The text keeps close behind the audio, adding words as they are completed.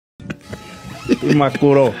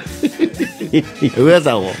Makoro.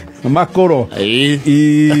 Wetagwo Makoro.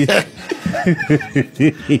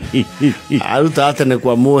 Aruta atene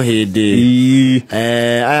kwa muhindi.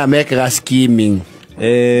 Aya mekaga skimming.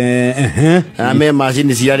 Ame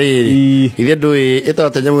machine cia riri ithe ndui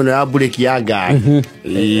itote nyamu no ya bureki ya ngari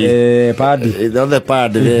Pad. The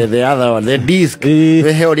pad, the other one, the disc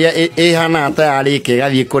we oria ihana ata ari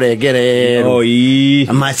kigathie kurengerero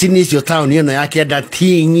machine icio town ino ya kenda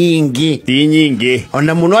ti nyingi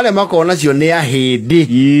ona muno ale makona cio ni ahindi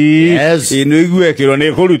yes ino igwekirwo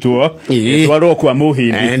ni kurutwo twarwo kwa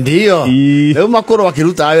muhindi ndio riu makuru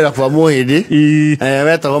akiruta wira kwa muhindi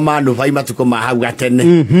wetagwo mandu bai matuko mahau gatene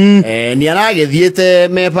ni aragithiete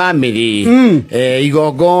me family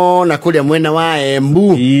igogo na kuria mwena wa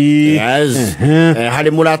Embu yes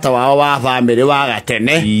hari murata wao wa family wa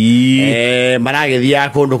gatene maragithia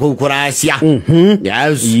kundu kuu kuracia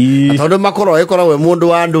yes tondu makoro ikora we mundu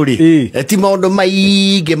wa nduri ti maundu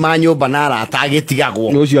maingi ma nyumba na arata agitigagwo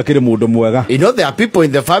ucio akiri mundu mwega. You know, there are people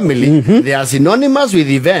in the family they are synonymous with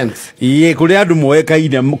events kuri andu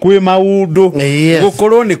moekaine kwi maundu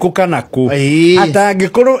gukorwo ni kukanaku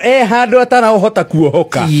atangikorwo handu atana uhota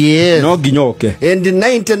kuohoka no nginyoke and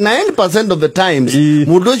 99% of the times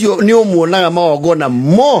mundu ucio ni umuonaga magongona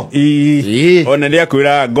mo ona ni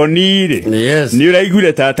akwira ngonire ni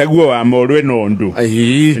uraigure tataguo wa morwe nondu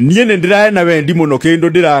nie ni ndirahe na wendi muno kindu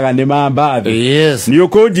ndiraga ni mambathi ni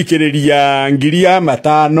ukunjikiriria ngiri ya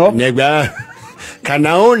matano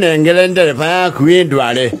kana unengere ndereba yaku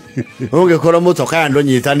indware ungikorwo mutoka ndo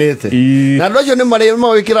nyitanite na ndocio ni mari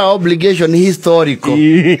mawikira obligation historical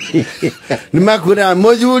ni makura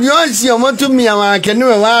mujuri ocio mutumia wake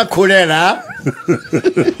niwe wa kurera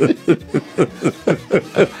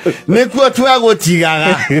nikuo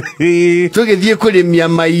twagutigaga tugithie kurimia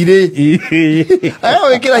maire ayo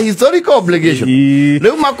wikira historical obligation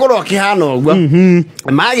riu makoro kihana ogwa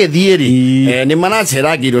magithie ri ni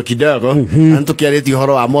manaceragirwo kidogo antu kiariti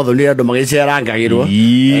horo wa motho ni andu magicerangagirwo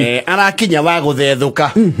arakinya wa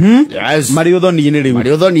guthethuka mari uthoni-ini riu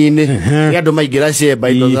mari uthoni-ini ni andu maingira cemba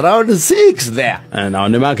ino around 6 there na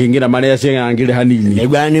ni makingira maria cengangire hanini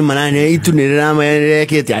egwani manane itunirira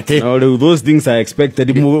marekete ate no those things are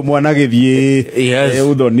expected mwana githie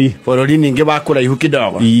uthoni borori ninge bakura ihu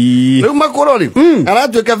kidogo riu makorori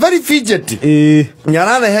aratuika very fidgety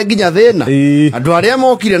nyararehe nginya thina andu aria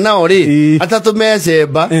mokire nao ri atatu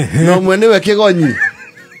mecemba no mwene we kigonyi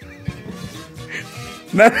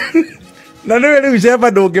na niwe riu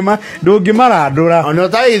cemba ndungimarandura ona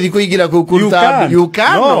taithi kuingira kukuruta you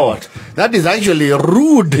cannot. That is actually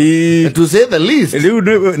rude to say the least. Riu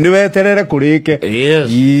ni weterere kurike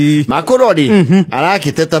makorori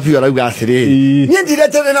arakiteta biu arauga atiri ni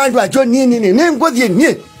ndiretere na ndwa jo ni ngothie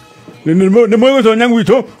ni mwe to nyangu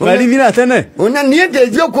ito barithina tene ona ni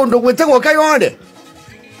ndejo kundu gwetegwo kayonde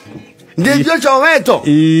ndejo choweto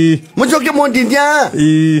muchoke mondindia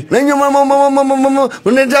na nyuma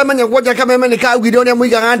unendamanya kwaja Kameme ni kaugire onia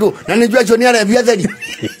muiga gandu na nijua cho ni arabia theri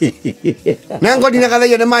na ngodi na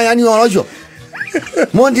kathayo ne maya ni orojo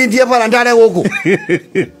mondindia para ndare guku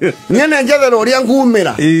nyene njethero uria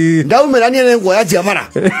ngumira ndaumira ni ne ngoya tia bara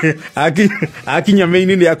akinya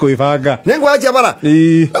meini ni akoibanga ne ngoya tia bara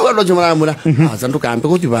ndo chumara mura asa ndukambe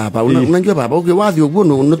guthi baba unanjua baba uki wathi uguo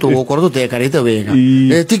no tugukorwo tutekarite wega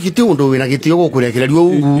tikiti undu wina gitio gukurekererio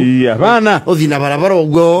ugu bana uthina barabara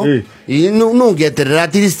uguo no ngeterera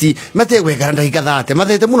at least mategwekara ndagika 30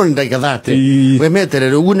 mathete muno ni ndagika 30 we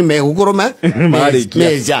meterere ugu ni megukoroma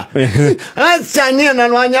meja achani na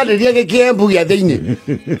nwanyaririe gikiembu gya thiini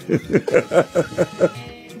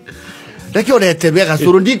Rekio reterwe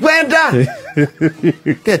gasuru ndikwenda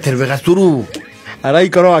reterwe gasuru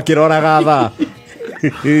araikoro akiroraga tha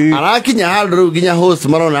arakinya haru ginya host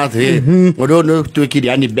marona atiri mundu no twikiri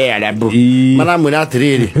ani be arabu maramwira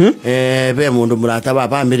atiri be mundu murata ba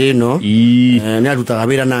family no ni arutaga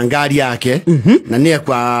wira na ngari yake na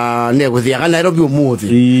ne guthiaga Nairobi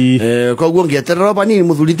umuthi koguo ngieterera banini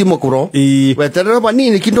muthuriti mukuro weterera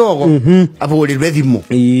banini kidogo aburirwe thimu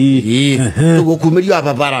tugukumirio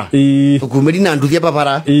ababara tukumiri na nduthia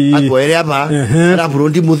babara akoere aba na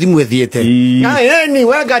burundi muthimu ethiete ni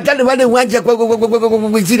wega tani bale wanje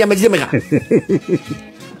kuziria majemeka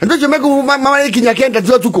ndocho meko mama ikinya kenda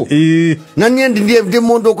tuko na niendi ndiye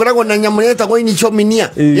mundu ukoragwo na nyamureta kwa ini chominia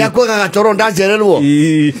yakoga gatoro ndacererwo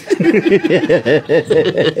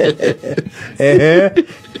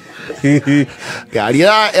gari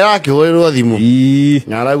era kihorerwo thimu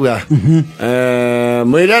na arauga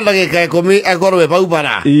mwira ndagika 10 akorwe pau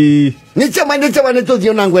bara nichama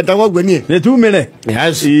nitothiyo na ngwenda gogwe nie nitumire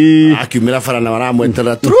yes akiumira bara na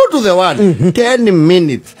waramwetera true to the one 10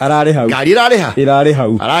 minutes arari hau ngari irari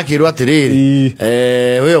hau arakirwa atiriri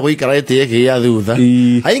wewe guikara ite ya thutha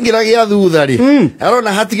aingira ya thutha ri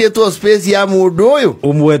arona hatigitwo space ya mundu uyu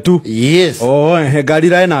umwe tu yes ngari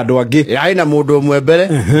rai na andu angi rai na mundu umwe mbere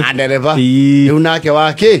na ndereva riu nake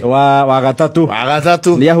wake wa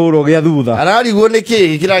gatatu ni ahurwo gya thutha ararigwo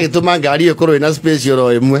niki kiragituma ngari ikorwo ina space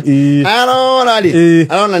yoro imwe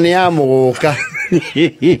arona ni ya muguka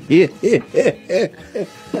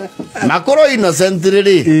makoro innocent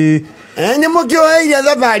riri ni mukio iria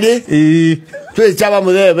thabari twe chaba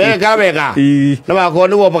muthebe kabega na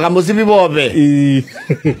bakoni wopa kamusibi bobe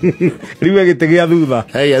riwe gitegia thutha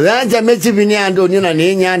thanja mechibi ni andu ni na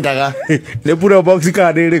ni nyandaga ne puro box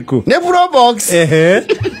ka ririku ne puro box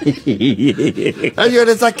ayo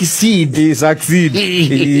le succeed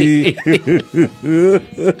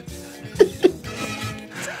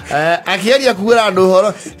akiaria kugura andu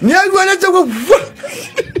horo ni agwelete go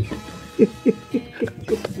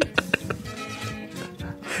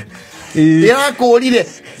ya korire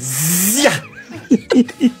zia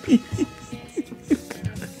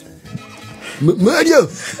Mario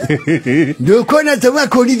ndo kona tawa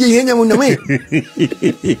korire yenya muname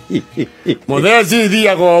muthe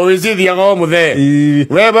sidia go muthe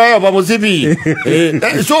weba ba musibi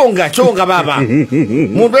chonga baba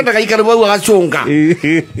mundu enda kaikara bwa gachonga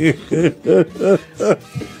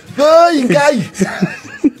ngai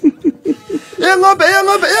Ngombe.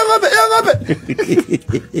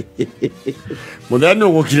 Mudani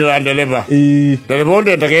ugukirira ndereva. Ndereva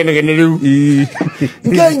onde ndagene generiu.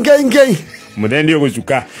 Ngai. Mudani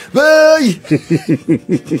ugucuka. Bai.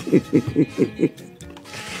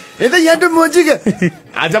 Enda yandu monjiga.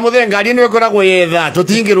 Aja muthe ngari ni wekoragwo yetha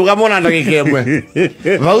tutingiruga mona ndagika imwe.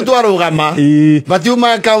 Vau twarugama.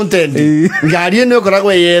 Batiuma accountant. Ngari ni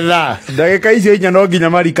wekoragwo yetha. Ndagika icio inya no nginya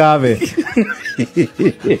marikabe.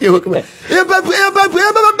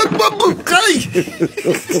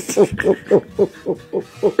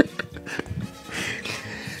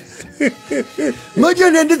 Mojo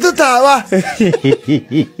nende tutawa.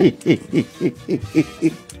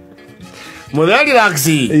 Mudali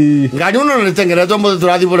laksi. Ngani uno nitengera tombo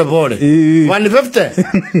turathi pole pole. 150.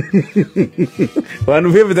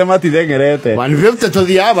 150 mati tengerete. 150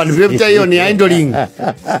 tothia 150 hiyo ni idling.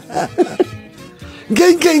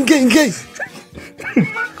 Ngai.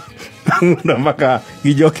 Maka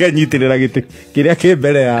gijoke nyitirira giti kiria ki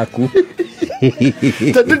mbere yaku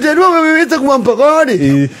Tatuterwa wewe kwa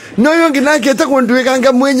mpagori no yongi nake takwendweka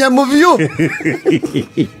nga mwenya muvyo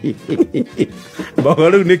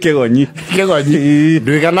Bagoro ni kegonyi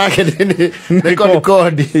ndweka nake ne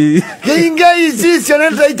kodi ngai sisi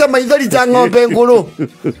anataita maithori ta ng'ombe nguru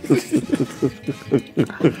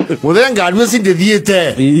muthenga arwe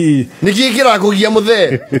sindithiete nikikira kugia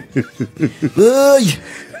muthe oi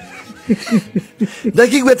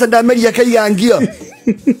ndakigweta ndameria kaigangio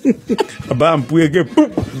bampuege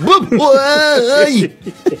oi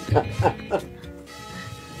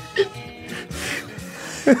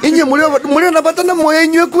inye mulio napata na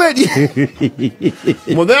mwenyewe kweli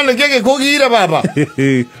mudhana keke kugira baba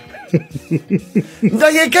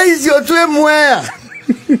ndageka izio tuwe mwea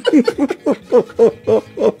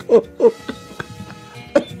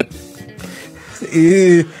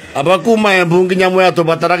abakuma embungi nyamwe to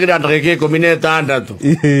bataragira ndageke 16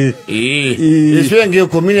 iswe ngi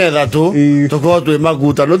 13 toko twe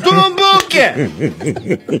maguta no tulumbuke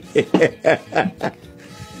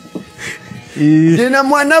Dina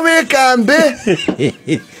mwana we kambe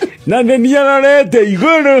nane niyararete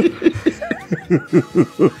iguru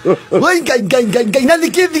Wai ngai nani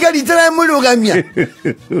kithiga ritara murugamia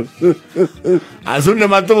Azune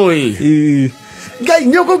matoi Ngai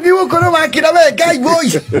nyoko kiwo kono wakira we ngai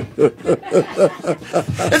boy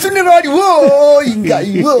Azune rodi woi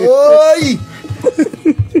ngai woi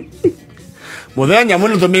Muthenya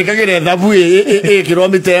muno tumikagire thabu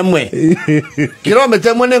kilomita imwe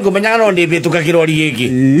kilomita imwe nengo manyano ndi bituka kirori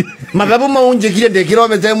giki mathabu maunjikire ndi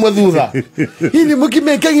kilomita imwe thutha ini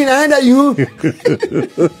mukimekagina hana yu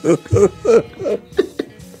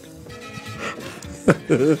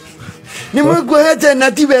ni mukwete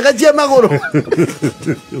na tibe gatia magoro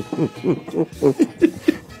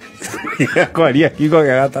kwaria kigo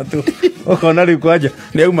gya gatatu okona ri kwaja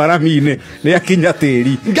ni umara mine ni akinya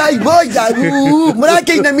tiri ngai boy jaru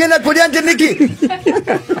murake inamia na kuria niki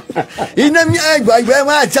inamia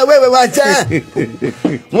wewe wacha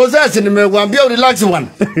Moses nimekuambia relax one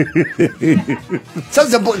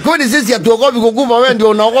sasa kwani sisi hatuogopi kukufa wewe ndio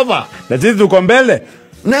unaogopa na sisi tuko mbele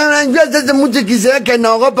Na unajua sasa mtu kiseka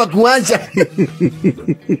naogopa kuacha.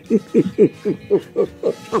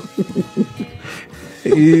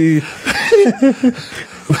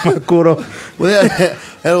 Makuro.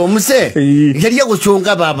 Wewe mse, geria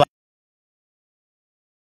kuchunga baba.